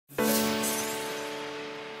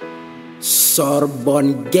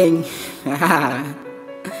Sorbonne gang.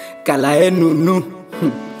 Kalae nunu.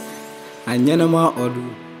 Anyana ma odu.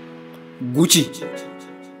 Gucci.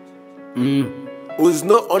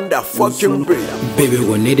 OUZNO on the fucking brain. Baby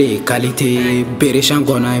wone de qualité. Bere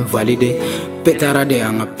shangona invalidé. Petara de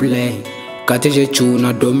anga play. Kateje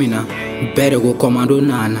chuna domina. Bere go commando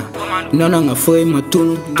nana. Nona nga foi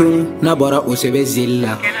matun tun. Na bora osebe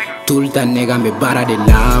zilla. Tulta nega me bara de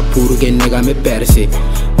la. Pour que nega me perce.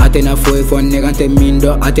 Atena foi fo nega te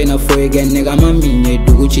mindo. Atena foi gen nega ma minye.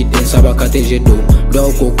 Duguchi den saba kateje do.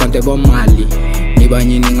 Do ko kante bo mali. Niba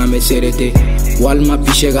nyini nga me serete. Walma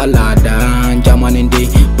piche ga lada. Jamanende.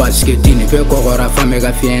 Parce que tine pe kokora fame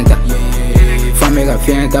ga fienta. Fame ga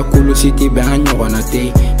fienta kulu city be anyogona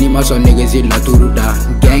te. Ni maso negezi la turuda.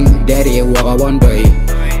 Gang dere waga wandoe.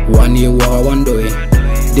 Wani waga wandoe.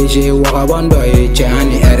 DG waga wandoe.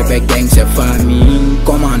 Chani RP gang se famille.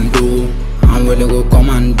 Commando. I'm gonna go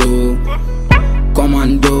commando.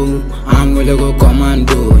 Commando. I'm gonna go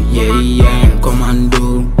commando. Yeah,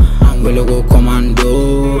 commando. I'm gonna go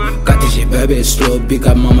commando. Katishi baby slow. Big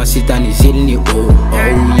up mama sitani zilni oh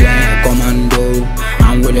yeah, commando.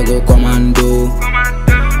 I'm gonna go commando.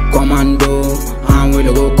 Commando. I'm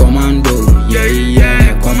gonna go commando.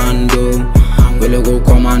 Yeah, commando. I'm gonna go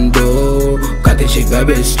commando. Katishi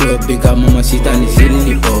baby slow. Big up mama sitani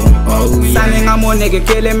zilni oh yeah. Saninga mo nege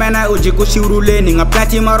kele mena uji kushirule ninga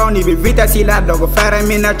planti maroni be vita sila dogo fere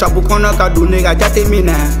mina chabu kono kadu nega jate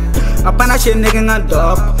mina. Apana she nigga nga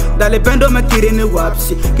dop. Dale pendo me kiri ni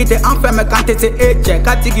wapsi. Kite anfe me kante te eche.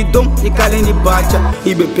 Kati ki dom ikale ni bacha.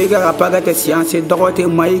 Ibe pega rapaga te sianse. Dogote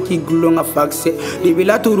mai ki gulo nga faxe. Dibi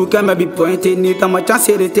la turu keme bi pointe. Nita ma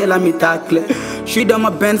chance rete la mitakle. Suis dans ma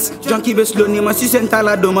Benz. Junkie be slow ni ma si senta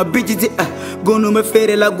la do ma bitch di Gonu me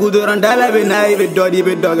fere la gudo randala be na ibe dodi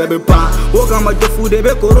be doga be pan. Woga ma defu de be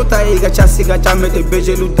korota iga chasi ga chame te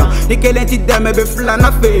beje luta. Nikele ti dame be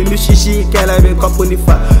flana fe. Mi shishi kela be kopuni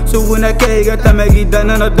fa. So una kega tamagi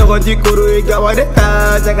dana na dogo di koro iga wade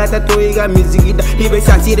ta zagata to iga mizigida ibe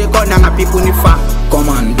santire kona nga pipu ni fa.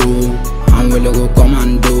 Commando, I'm gonna go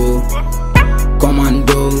commando.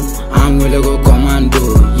 Commando, I'm gonna go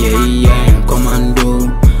commando. Yeah,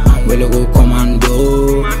 commando. I'm gonna go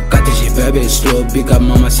commando. Katishi baby slow, big up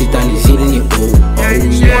mama sitani zilni oh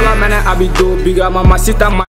yeah. Mama sita